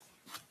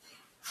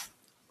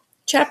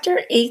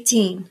Chapter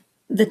 18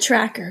 The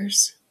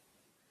Trackers.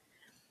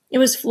 It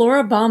was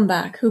Flora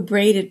Baumbach who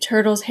braided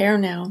Turtle's hair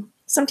now,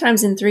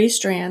 sometimes in 3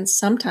 strands,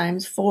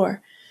 sometimes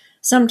 4,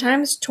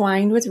 sometimes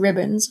twined with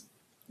ribbons,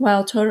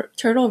 while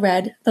Turtle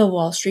read the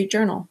Wall Street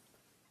Journal.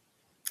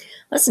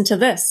 Listen to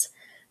this.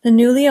 The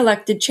newly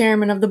elected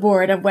chairman of the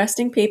board of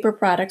Westing Paper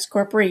Products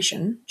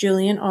Corporation,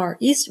 Julian R.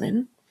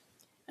 Eastman,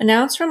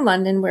 announced from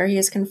London, where he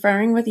is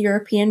conferring with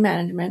European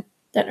management,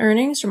 that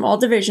earnings from all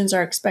divisions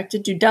are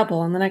expected to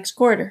double in the next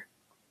quarter.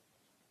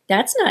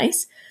 That's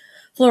nice,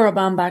 Flora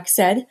Baumbach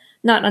said,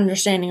 not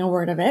understanding a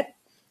word of it.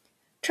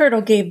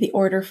 Turtle gave the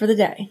order for the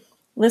day.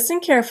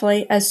 Listen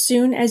carefully. As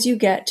soon as you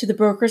get to the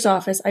broker's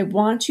office, I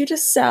want you to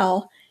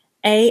sell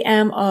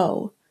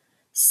AMO,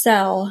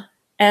 sell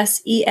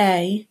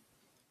SEA,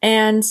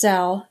 and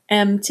sell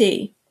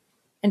MT,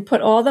 and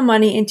put all the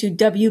money into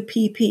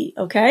WPP,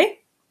 okay?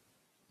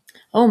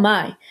 Oh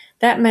my,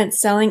 that meant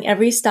selling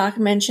every stock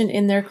mentioned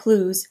in their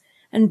clues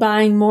and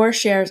buying more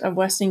shares of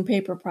Westing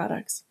Paper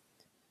Products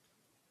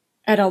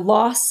at a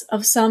loss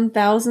of some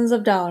thousands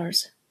of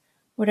dollars.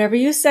 Whatever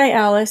you say,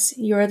 Alice,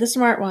 you're the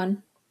smart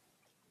one.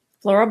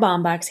 Flora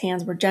Baumbach's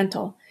hands were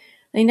gentle.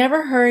 They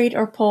never hurried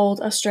or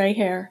pulled a stray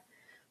hair.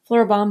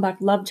 Flora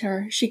Baumbach loved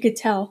her. She could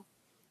tell.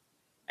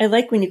 I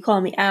like when you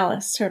call me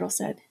Alice, Turtle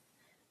said.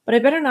 But I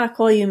better not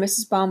call you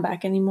Mrs.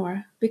 Baumbach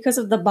anymore, because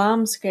of the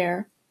bomb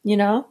scare, you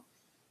know?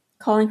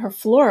 Calling her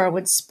Flora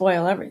would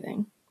spoil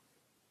everything.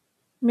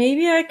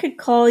 Maybe I could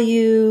call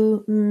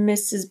you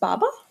Mrs.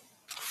 Baba?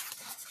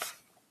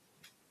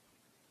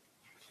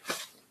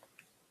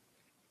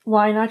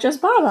 Why not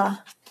just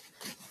Baba?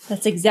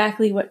 That's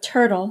exactly what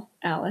Turtle,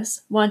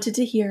 Alice, wanted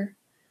to hear.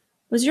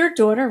 Was your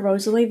daughter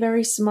Rosalie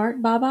very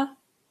smart, Baba?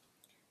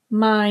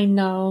 My,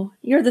 no.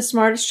 You're the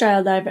smartest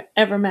child I've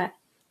ever met.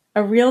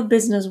 A real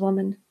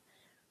businesswoman.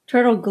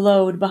 Turtle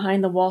glowed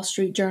behind the Wall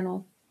Street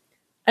Journal.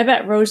 I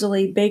bet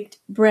Rosalie baked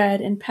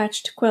bread and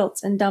patched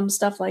quilts and dumb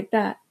stuff like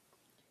that.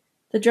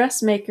 The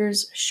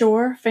dressmaker's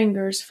sure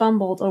fingers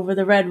fumbled over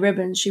the red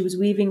ribbons she was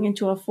weaving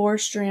into a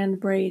 4-strand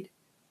braid.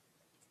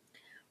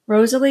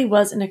 Rosalie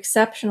was an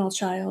exceptional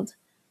child,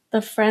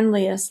 the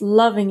friendliest,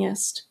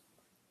 lovingest.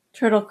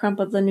 Turtle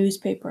crumpled the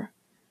newspaper.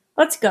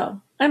 Let's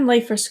go. I'm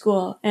late for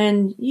school,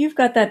 and you've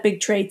got that big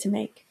trade to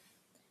make.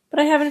 But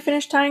I haven't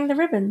finished tying the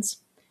ribbons.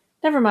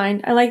 Never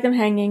mind, I like them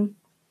hanging.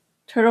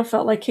 Turtle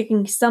felt like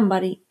kicking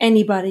somebody,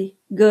 anybody,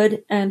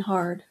 good and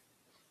hard.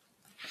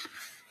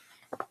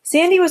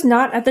 Sandy was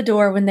not at the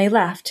door when they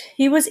left.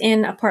 He was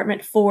in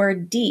apartment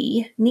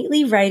 4D,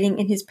 neatly writing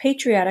in his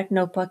patriotic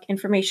notebook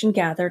information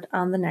gathered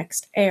on the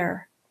next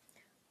heir.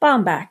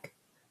 Baumbach,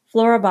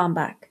 Flora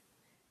Baumbach.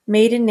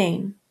 Maiden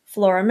name,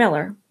 Flora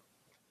Miller.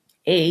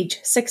 Age,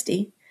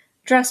 60.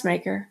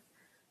 Dressmaker.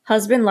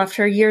 Husband left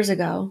her years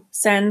ago.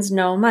 Sends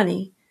no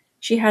money.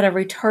 She had a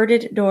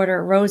retarded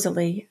daughter,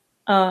 Rosalie,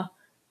 a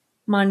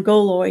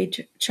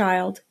Mongoloid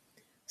child.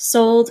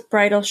 Sold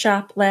bridal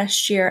shop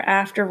last year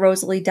after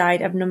Rosalie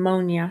died of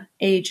pneumonia,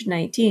 age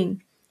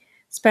 19.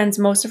 Spends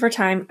most of her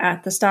time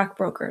at the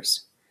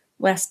stockbrokers.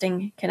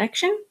 Westing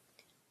connection?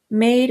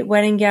 Made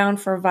wedding gown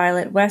for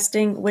Violet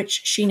Westing,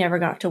 which she never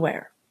got to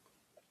wear.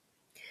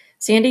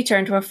 Sandy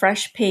turned to a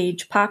fresh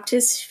page, popped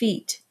his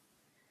feet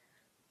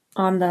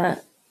on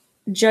the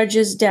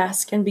judge's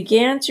desk, and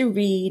began to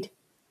read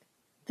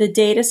the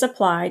data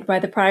supplied by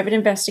the private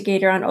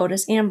investigator on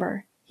Otis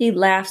Amber. He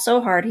laughed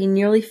so hard he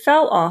nearly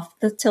fell off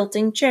the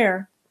tilting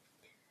chair.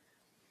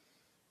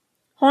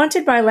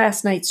 Haunted by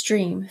last night's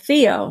dream,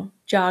 Theo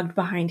jogged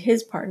behind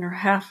his partner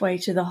halfway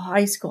to the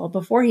high school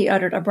before he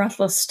uttered a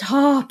breathless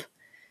 "Stop!"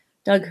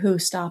 Doug Who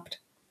stopped.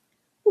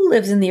 Who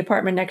lives in the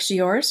apartment next to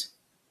yours?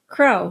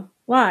 Crow.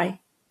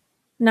 Why?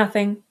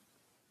 Nothing.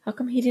 How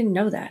come he didn't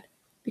know that?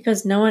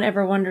 Because no one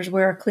ever wonders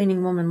where a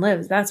cleaning woman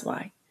lives, that's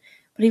why.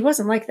 But he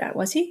wasn't like that,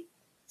 was he?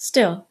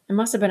 Still, it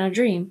must have been a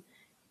dream.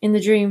 In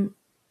the dream,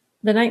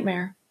 the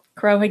nightmare.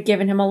 Crow had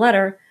given him a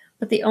letter,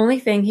 but the only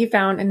thing he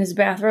found in his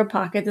bathrobe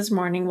pocket this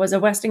morning was a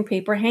Westing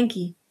paper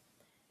hanky.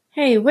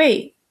 Hey,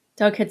 wait,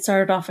 Doug had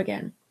started off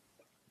again.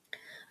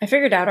 I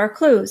figured out our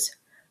clues.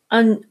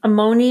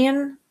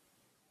 Ammonium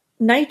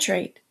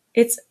nitrate.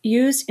 It's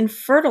used in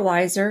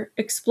fertilizer,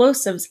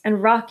 explosives,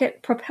 and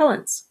rocket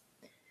propellants.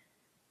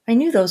 I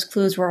knew those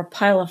clues were a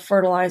pile of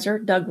fertilizer,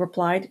 Doug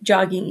replied,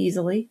 jogging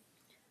easily.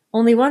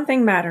 Only one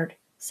thing mattered.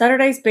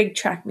 Saturday's big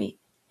track meet.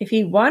 If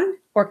he won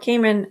or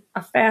came in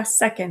a fast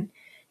second,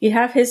 he'd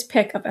have his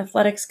pick of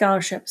athletic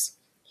scholarships.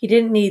 He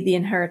didn't need the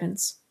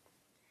inheritance.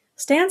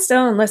 Stand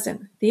still and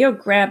listen. Theo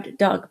grabbed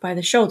Doug by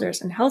the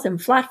shoulders and held him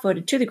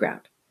flat-footed to the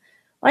ground.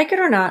 Like it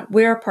or not,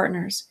 we're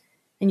partners,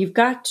 and you've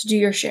got to do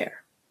your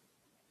share.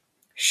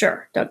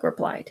 Sure, Doug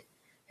replied.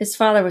 His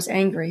father was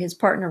angry, his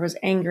partner was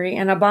angry,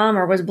 and a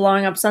bomber was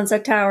blowing up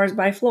Sunset Towers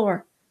by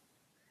floor.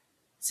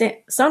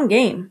 Some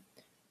game.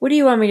 What do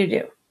you want me to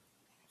do?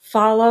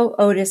 Follow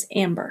Otis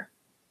Amber.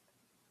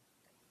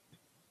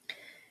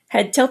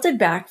 Head tilted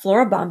back,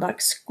 Flora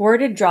Baumbach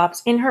squirted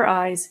drops in her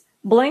eyes,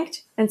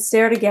 blinked, and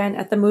stared again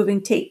at the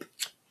moving tape.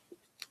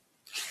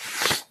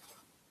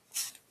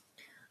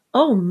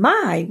 Oh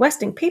my!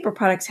 Westing Paper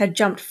Products had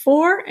jumped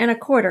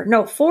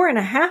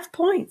 4.25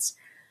 points.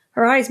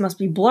 Her eyes must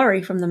be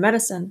blurry from the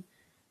medicine.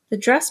 The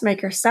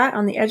dressmaker sat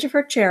on the edge of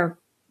her chair,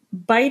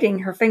 biting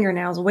her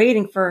fingernails,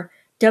 waiting for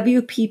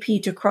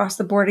WPP to cross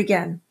the board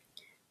again.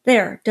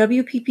 There,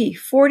 WPP,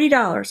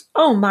 $40.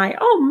 Oh my,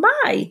 oh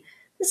my!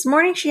 This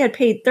morning she had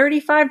paid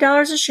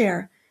 $35 a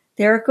share.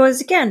 There it goes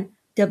again.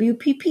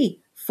 WPP,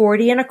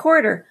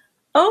 40.25.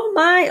 Oh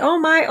my, oh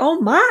my,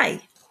 oh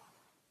my!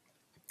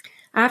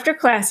 After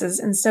classes,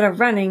 instead of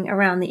running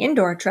around the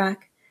indoor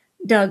track,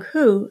 Doug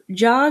Hu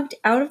jogged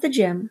out of the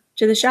gym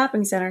to the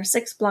shopping center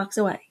 6 blocks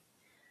away.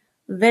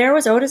 There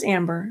was Otis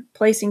Amber,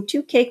 placing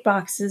 2 cake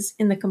boxes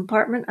in the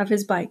compartment of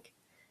his bike.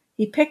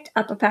 He picked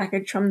up a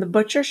package from the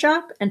butcher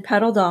shop and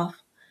pedaled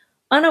off,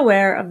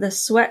 unaware of the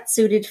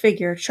sweat-suited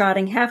figure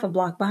trotting half a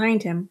block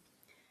behind him,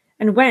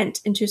 and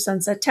went into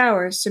Sunset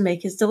Towers to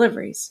make his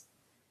deliveries.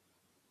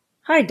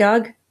 Hi,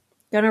 Doug.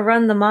 Gonna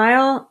run the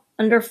mile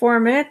under 4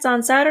 minutes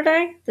on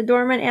Saturday? The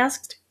doorman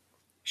asked.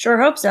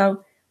 Sure hope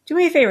so. Do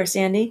me a favor,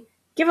 Sandy.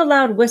 Give a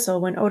loud whistle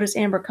when Otis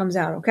Amber comes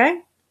out,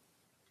 okay?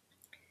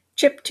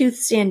 Chip-toothed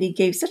Sandy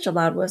gave such a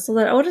loud whistle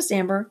that Otis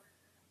Amber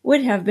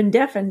would have been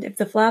deafened if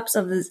the flaps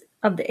of the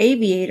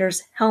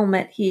aviator's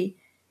helmet he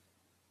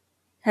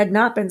had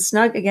not been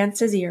snug against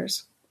his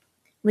ears.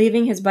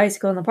 Leaving his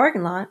bicycle in the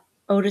parking lot,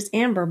 Otis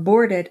Amber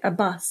boarded a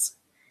bus.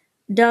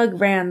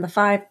 Doug ran the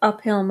 5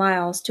 uphill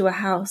miles to a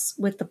house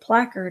with the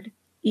placard,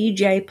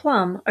 E.J.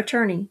 Plum,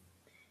 attorney.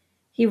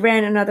 He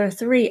ran another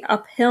 3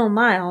 uphill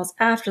miles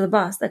after the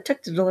bus that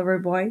took the delivery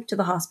boy to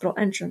the hospital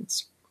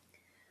entrance.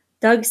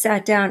 Doug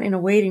sat down in a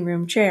waiting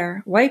room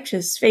chair, wiped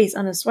his face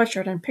on his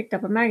sweatshirt, and picked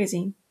up a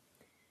magazine.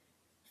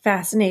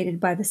 Fascinated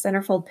by the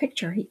centerfold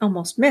picture, he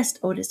almost missed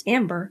Otis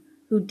Amber,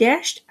 who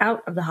dashed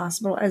out of the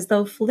hospital as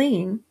though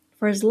fleeing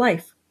for his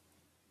life.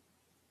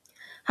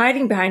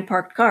 Hiding behind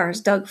parked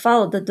cars, Doug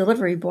followed the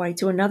delivery boy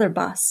to another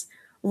bus,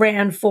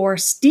 ran 4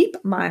 steep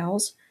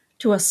miles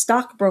to a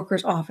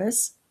stockbroker's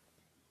office.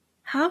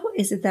 How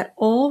is it that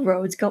all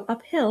roads go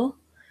uphill?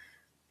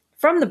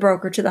 From the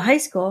broker to the high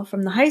school,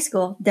 from the high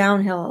school,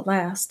 downhill at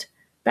last,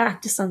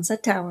 back to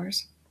Sunset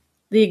Towers.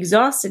 The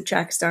exhausted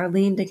track star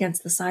leaned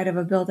against the side of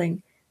a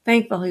building,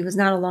 thankful he was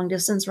not a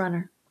long-distance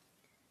runner.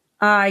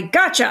 I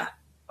gotcha!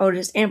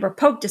 Otis Amber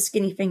poked a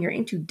skinny finger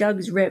into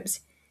Doug's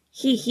ribs.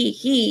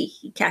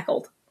 He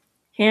cackled,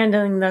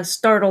 handing the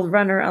startled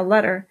runner a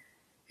letter.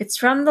 It's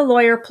from the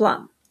lawyer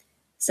Plum.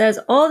 Says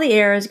all the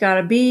heirs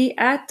gotta be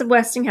at the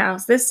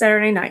Westinghouse this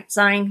Saturday night.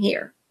 Sign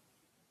here.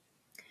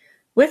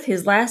 With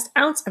his last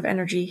ounce of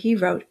energy, he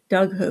wrote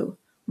Doug Hu,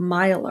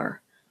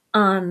 miler,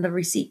 on the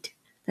receipt,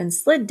 then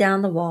slid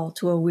down the wall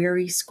to a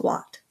weary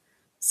squat.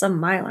 Some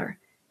miler.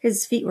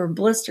 His feet were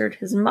blistered,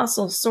 his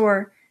muscles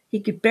sore.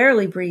 He could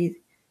barely breathe.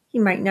 He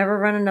might never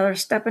run another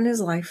step in his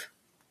life.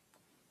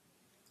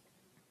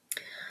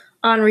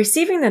 On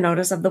receiving the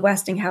notice of the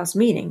Westinghouse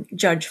meeting,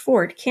 Judge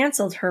Ford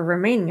canceled her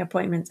remaining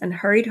appointments and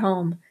hurried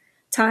home.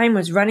 Time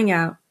was running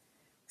out.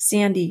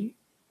 Sandy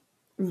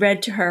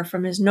read to her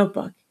from his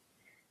notebook.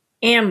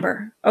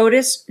 Amber,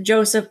 Otis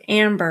Joseph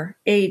Amber,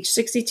 age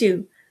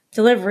 62,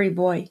 delivery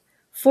boy,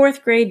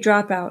 4th grade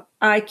dropout,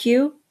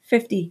 IQ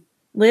 50,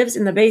 lives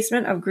in the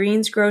basement of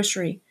Green's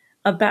Grocery,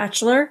 a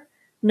bachelor,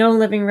 no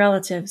living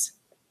relatives.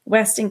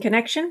 Westing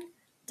connection,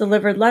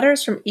 delivered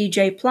letters from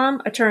E.J.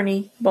 Plum,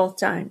 attorney, both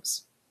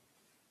times.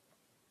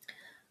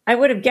 I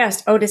would have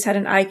guessed Otis had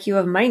an IQ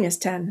of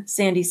 -10,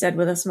 Sandy said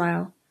with a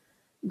smile.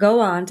 Go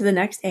on to the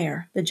next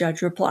heir, the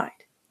judge replied.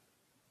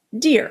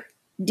 Dear,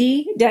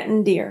 D.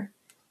 Denton Deer,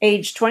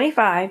 age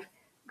 25,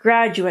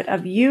 graduate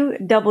of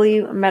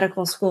UW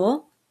Medical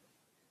School,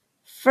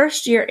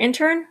 first-year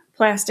intern,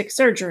 plastic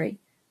surgery.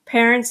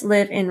 Parents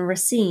live in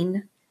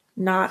Racine,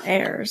 not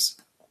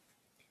heirs.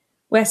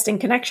 Westing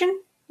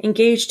connection,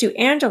 engaged to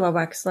Angela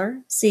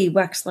Wexler, C.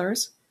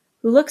 Wexlers,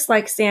 who looks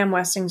like Sam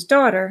Westing's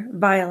daughter,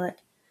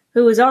 Violet,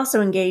 who is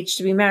also engaged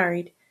to be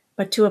married,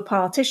 but to a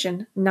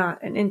politician,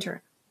 not an intern.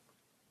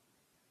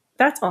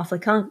 That's awfully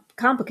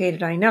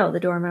complicated, I know, the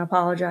doorman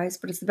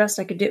apologized, but it's the best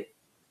I could do.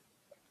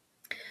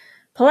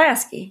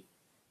 Pulaski,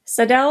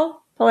 Sadell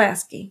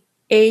Pulaski,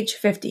 age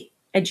 50,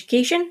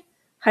 education,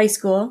 high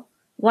school,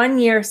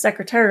 1-year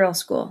secretarial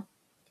school,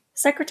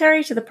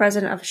 secretary to the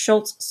president of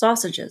Schultz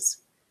Sausages,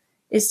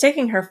 is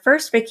taking her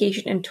first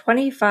vacation in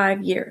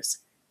 25 years,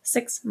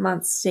 6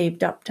 months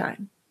saved up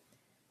time.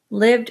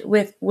 Lived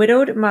with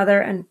widowed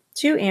mother and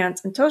 2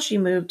 aunts until she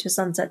moved to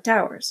Sunset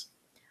Towers.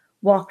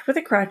 Walked with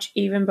a crutch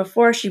even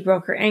before she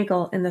broke her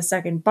ankle in the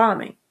second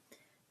bombing.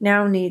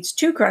 Now needs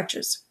 2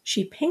 crutches.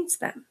 She paints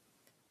them.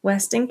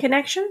 Westing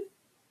connection? ?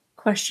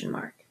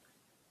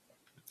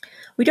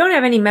 We don't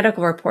have any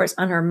medical reports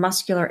on her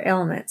muscular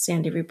ailment,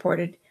 Sandy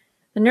reported.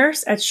 The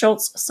nurse at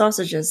Schultz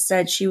Sausages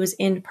said she was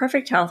in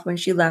perfect health when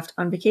she left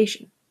on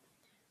vacation.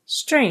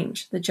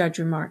 Strange, the judge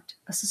remarked.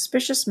 A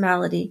suspicious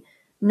malady,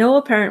 no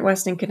apparent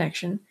Westing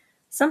connection.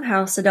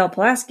 Somehow Sadell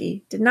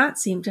Pulaski did not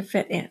seem to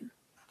fit in.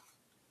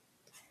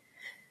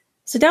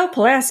 Sadell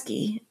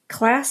Pulaski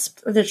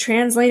clasped the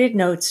translated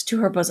notes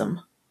to her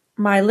bosom.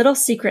 My little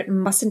secret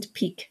mustn't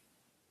peek,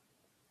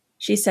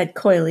 she said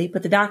coyly,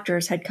 but the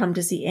doctors had come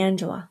to see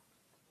Angela.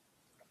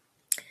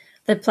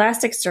 The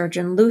plastic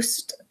surgeon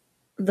loosed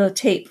the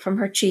tape from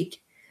her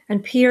cheek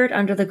and peered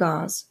under the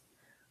gauze.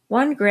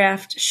 One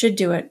graft should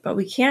do it, but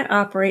we can't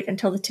operate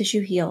until the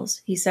tissue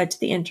heals, he said to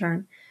the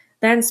intern,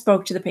 then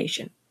spoke to the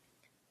patient.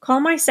 Call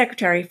my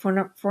secretary for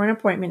an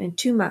appointment in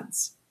 2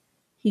 months.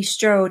 He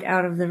strode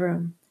out of the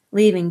room,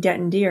 leaving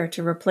Denton Deer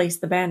to replace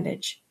the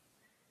bandage.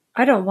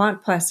 I don't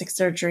want plastic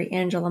surgery,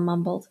 Angela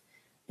mumbled.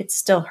 It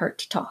still hurt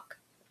to talk.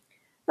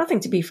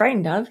 Nothing to be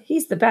frightened of.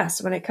 He's the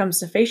best when it comes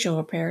to facial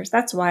repairs.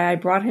 That's why I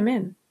brought him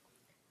in.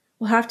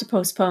 We'll have to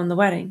postpone the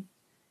wedding.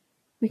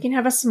 We can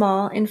have a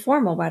small,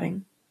 informal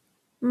wedding.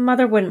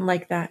 Mother wouldn't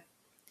like that.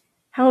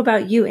 How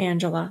about you,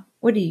 Angela?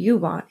 What do you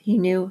want? He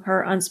knew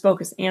her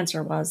unspoken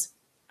answer was,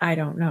 I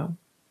don't know.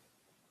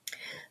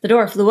 The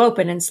door flew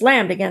open and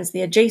slammed against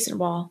the adjacent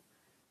wall.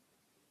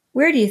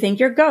 Where do you think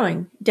you're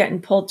going?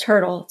 Denton pulled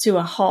Turtle to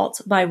a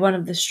halt by one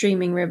of the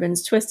streaming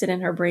ribbons twisted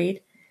in her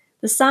braid.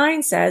 The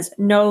sign says,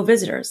 no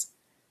visitors.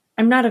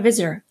 I'm not a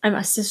visitor. I'm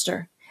a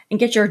sister. And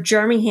get your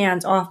germy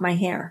hands off my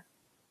hair.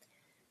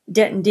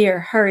 Denton Deer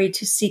hurried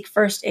to seek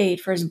first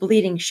aid for his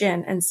bleeding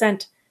shin and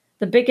sent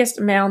the biggest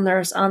male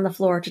nurse on the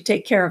floor to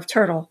take care of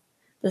Turtle,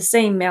 the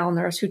same male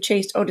nurse who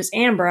chased Otis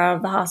Amber out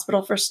of the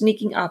hospital for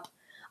sneaking up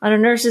on a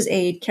nurse's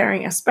aide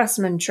carrying a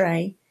specimen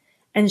tray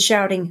and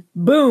shouting,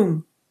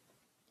 boom!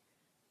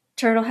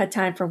 Turtle had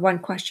time for one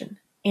question.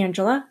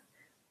 Angela,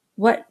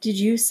 what did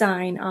you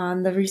sign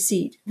on the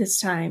receipt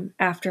this time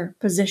after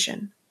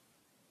position?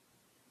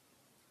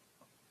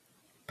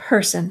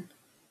 Person.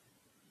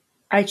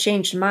 I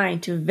changed mine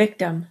to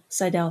victim,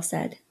 Seidel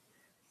said.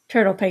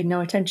 Turtle paid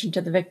no attention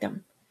to the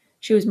victim.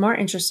 She was more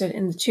interested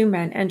in the 2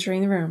 men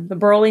entering the room, the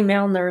burly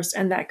male nurse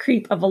and that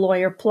creep of a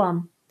lawyer,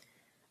 Plum.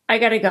 I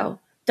gotta go.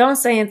 Don't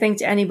say anything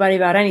to anybody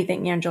about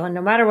anything, Angela,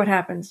 no matter what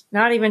happens,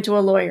 not even to a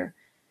lawyer.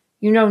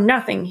 You know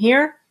nothing,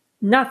 here?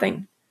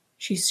 Nothing.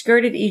 She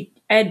skirted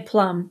Ed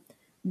Plum,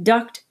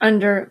 ducked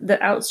under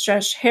the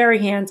outstretched, hairy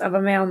hands of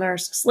a male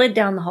nurse, slid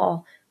down the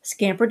hall,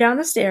 scampered down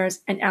the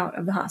stairs, and out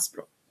of the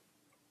hospital.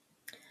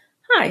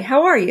 Hi,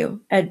 how are you?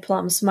 Ed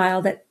Plum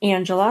smiled at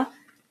Angela,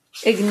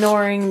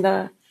 ignoring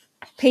the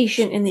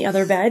patient in the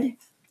other bed.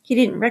 He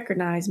didn't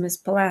recognize Miss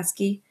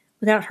Pulaski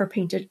without her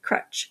painted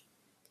crutch.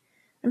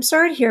 I'm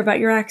sorry to hear about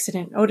your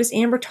accident. Otis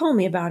Amber told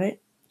me about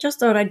it. Just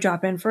thought I'd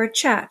drop in for a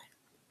chat.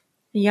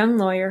 The young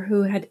lawyer,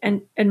 who had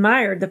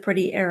admired the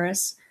pretty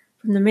heiress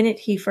from the minute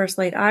he first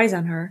laid eyes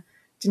on her,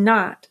 did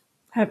not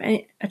have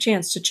a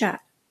chance to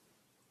chat.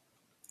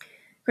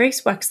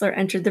 Grace Wexler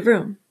entered the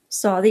room,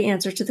 saw the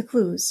answer to the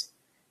clues.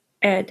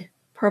 Ed,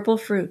 Purple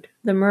Fruit,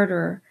 the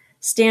murderer,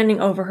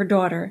 standing over her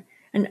daughter,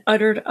 and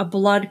uttered a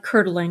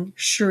blood-curdling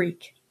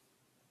shriek.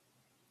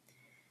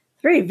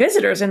 3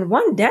 visitors in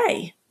one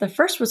day! The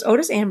first was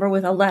Otis Amber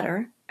with a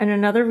letter and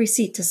another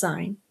receipt to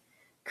sign.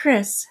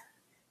 Chris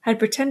had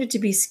pretended to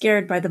be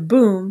scared by the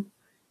boom,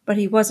 but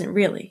he wasn't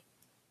really.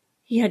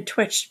 He had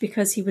twitched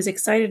because he was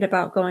excited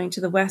about going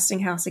to the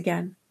Westinghouse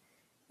again,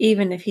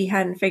 even if he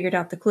hadn't figured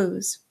out the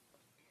clues.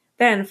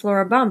 Then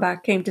Flora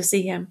Baumbach came to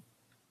see him.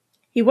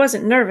 He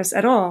wasn't nervous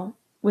at all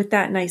with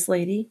that nice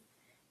lady.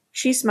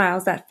 She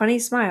smiles that funny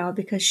smile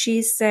because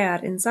she's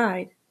sad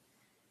inside.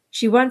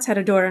 She once had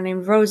a daughter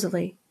named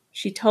Rosalie.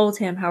 She told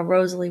him how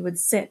Rosalie would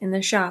sit in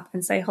the shop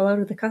and say hello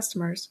to the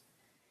customers,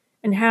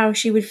 and how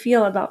she would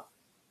feel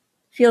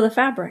the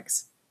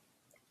fabrics.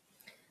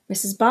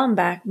 Mrs.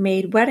 Baumbach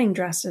made wedding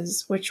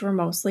dresses, which were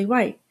mostly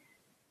white,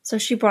 so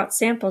she brought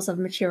samples of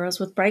materials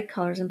with bright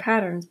colors and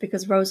patterns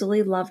because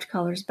Rosalie loved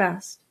colors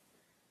best.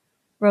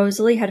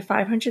 Rosalie had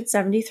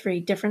 573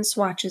 different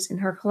swatches in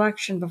her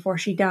collection before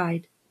she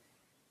died.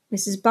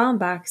 Mrs.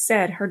 Baumbach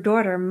said her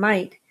daughter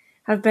might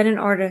have been an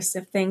artist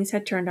if things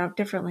had turned out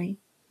differently.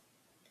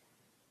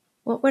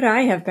 What would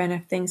I have been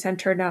if things had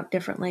turned out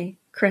differently?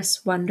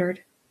 Chris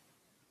wondered.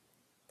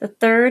 The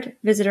 3rd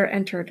visitor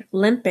entered,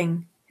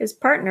 limping. His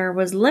partner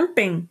was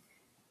limping.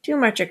 Too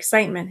much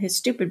excitement. His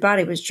stupid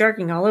body was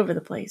jerking all over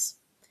the place.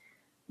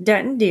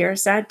 Denton Deer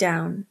sat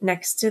down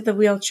next to the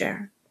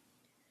wheelchair.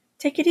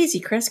 Take it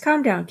easy, Chris.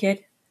 Calm down,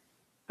 kid.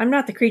 I'm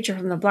not the creature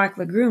from the Black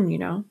Lagoon, you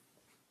know.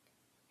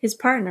 His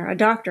partner, a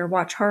doctor,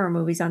 watched horror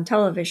movies on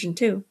television,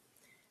 too.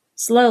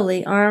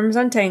 Slowly, arms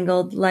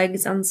untangled,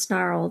 legs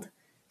unsnarled.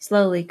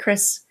 Slowly,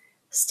 Chris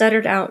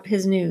stuttered out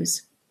his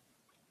news.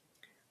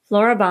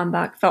 Flora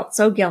Baumbach felt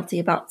so guilty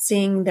about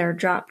seeing their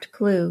dropped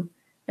clue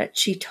that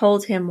she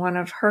told him one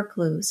of her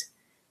clues.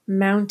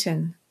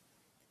 Mountain.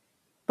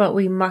 But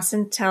we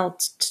mustn't tell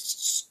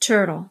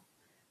Turtle.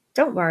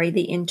 Don't worry,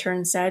 the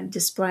intern said,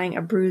 displaying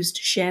a bruised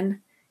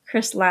shin.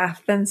 Chris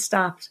laughed, then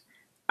stopped.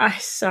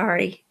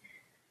 Sorry.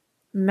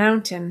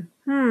 Mountain.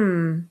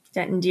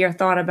 Denton Deer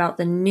thought about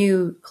the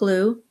new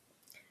clue.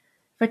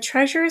 If a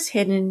treasure is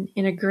hidden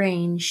in a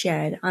grain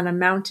shed on a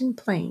mountain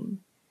plain.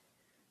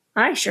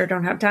 I sure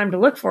don't have time to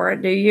look for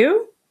it, do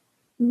you?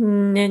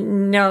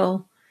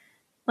 No.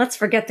 Let's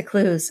forget the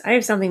clues. I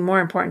have something more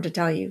important to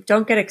tell you.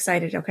 Don't get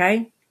excited,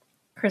 okay?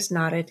 Chris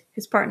nodded.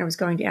 His partner was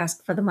going to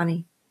ask for the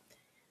money.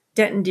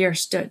 Denton Deer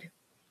stood.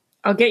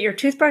 I'll get your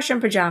toothbrush and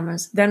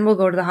pajamas, then we'll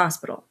go to the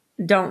hospital.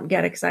 Don't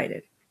get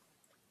excited.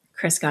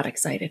 Chris got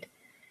excited.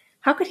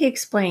 How could he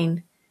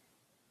explain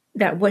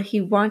that what he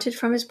wanted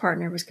from his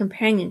partner was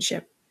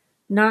companionship,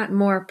 not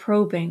more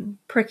probing,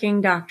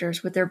 pricking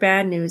doctors with their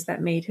bad news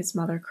that made his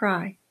mother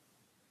cry?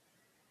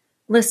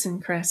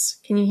 Listen, Chris,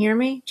 can you hear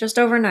me? Just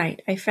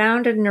overnight, I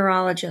found a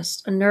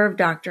neurologist, a nerve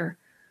doctor,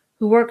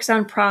 who works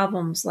on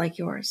problems like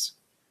yours.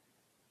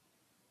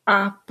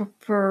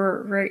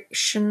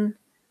 Operation?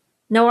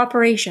 No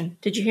operation.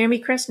 Did you hear me,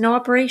 Chris? No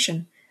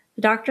operation.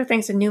 The doctor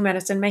thinks a new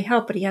medicine may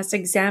help, but he has to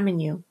examine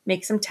you,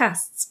 make some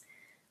tests.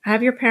 I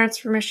have your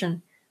parents'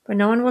 permission, but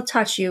no one will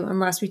touch you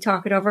unless we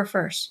talk it over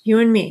first. You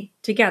and me,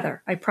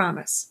 together, I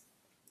promise.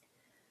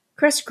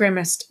 Chris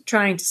grimaced,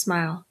 trying to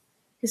smile.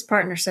 His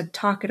partner said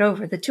talk it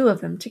over, the two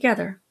of them,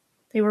 together.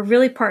 They were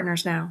really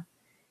partners now.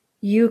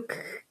 You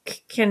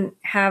can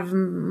have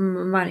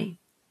money.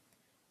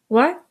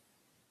 What?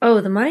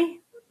 Oh, the money?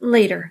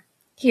 Later.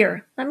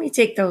 Here, let me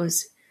take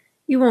those.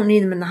 You won't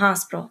need them in the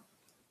hospital.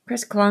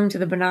 Chris clung to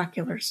the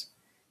binoculars.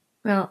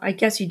 Well, I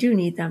guess you do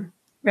need them.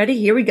 Ready?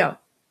 Here we go.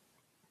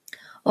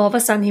 All of a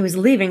sudden, he was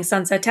leaving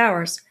Sunset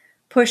Towers,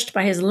 pushed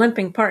by his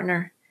limping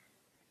partner.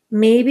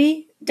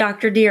 Maybe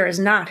Dr. Deer is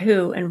not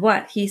who and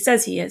what he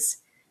says he is.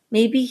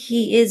 Maybe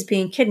he is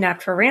being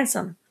kidnapped for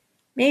ransom.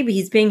 Maybe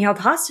he's being held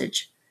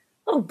hostage.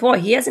 Oh boy,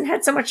 he hasn't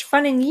had so much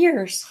fun in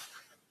years.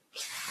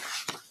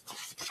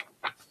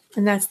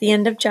 And that's the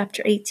end of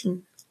chapter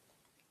 18.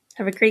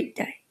 Have a great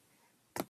day.